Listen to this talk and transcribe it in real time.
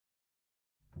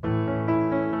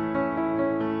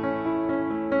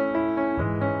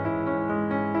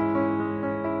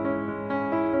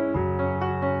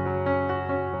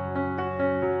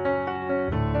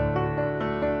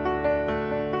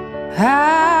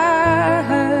I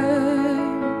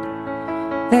heard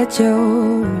that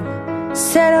you're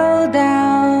settled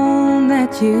down,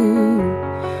 that you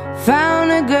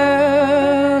found a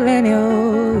girl and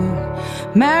you're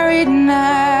married now.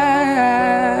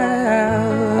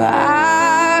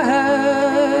 I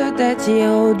heard that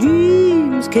your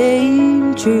dreams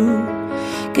came true.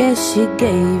 Guess she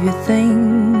gave you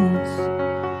things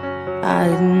I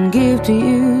didn't give to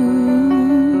you.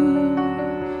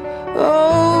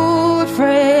 Old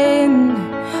friend,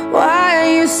 why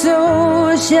are you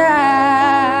so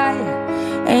shy?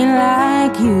 Ain't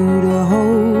like you to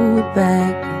hold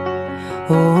back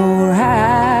or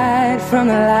hide from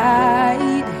the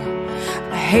light.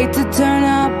 I hate to turn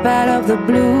up out of the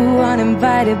blue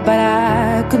uninvited, but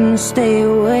I couldn't stay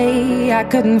away, I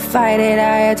couldn't fight it.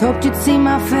 I had hoped you'd see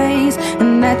my face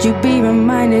and that you'd be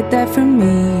reminded that for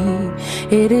me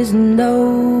it isn't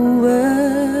over.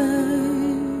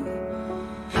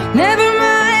 Never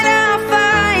mind, I'll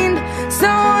find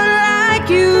someone like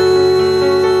you.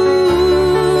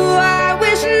 I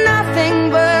wish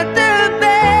nothing but the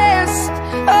best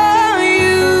of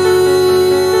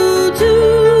you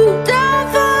too. Don't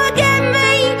forget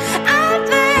me, I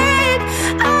beg.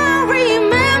 I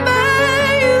remember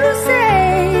you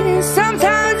say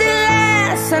sometimes it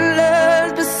lasts and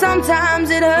loves, but sometimes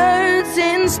it hurts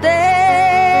instead.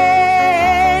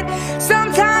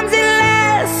 Sometimes it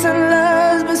lasts and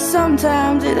loves, but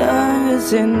sometimes it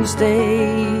hurts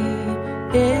instead.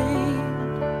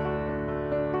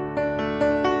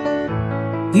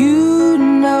 You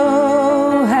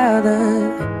know how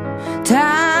the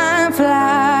time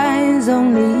flies.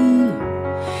 Only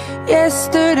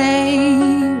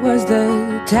yesterday was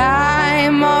the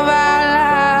time of our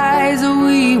lives.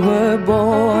 We were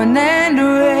born and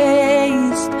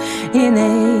raised in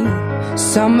a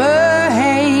summer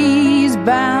haze,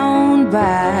 bound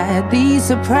by the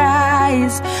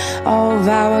surprise of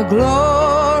our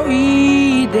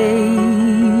glory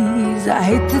days. I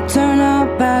hate to turn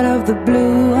up out of the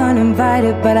blue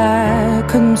uninvited, but I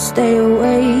couldn't stay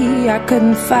away, I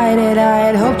couldn't fight it. I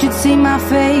had hoped you'd see my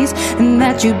face and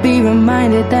that you'd be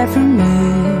reminded that for me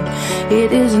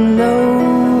it isn't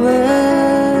over.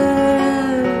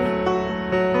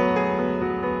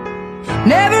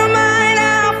 Never mind,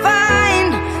 I'll find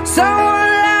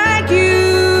someone like you.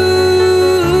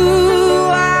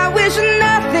 I wish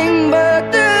nothing but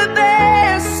the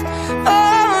best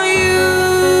for you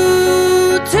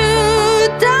too.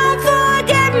 Don't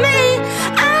forget me,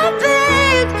 I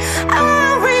beg. I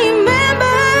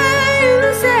remember you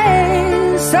say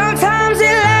sometimes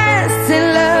it lasts in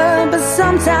love, but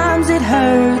sometimes it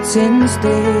hurts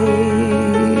instead.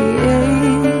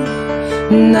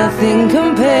 Nothing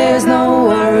compares, no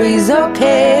worries or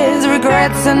cares,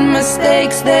 regrets and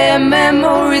mistakes, their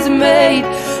memories made.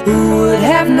 Who would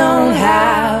have known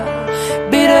how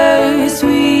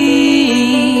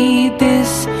bittersweet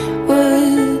this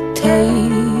would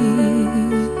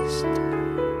taste?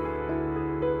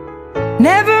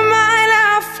 Never mind,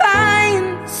 I'll find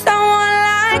someone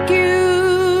like you.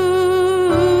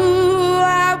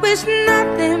 I wish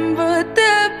nothing but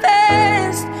the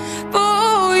best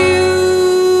for you.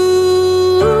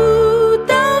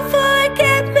 Don't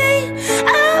forget me, I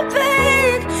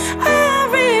beg. I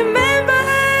remember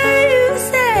you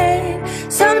said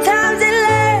sometimes it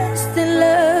lasts in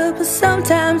love, but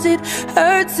sometimes it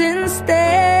hurts instead.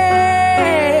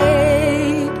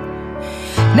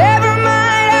 Never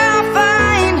mind, I'll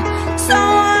find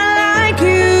someone like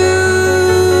you.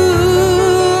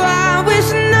 I wish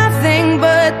nothing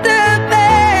but the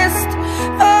best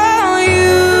for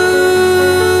you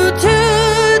too.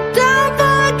 Don't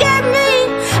forget me,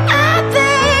 I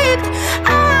beg. I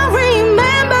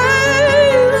remember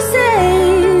you say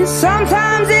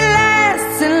sometimes it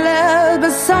lasts in love,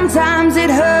 but sometimes it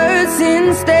hurts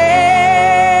instead.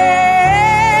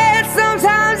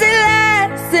 Sometimes it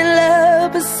lasts in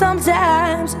love, but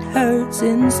sometimes it hurts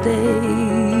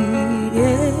instead.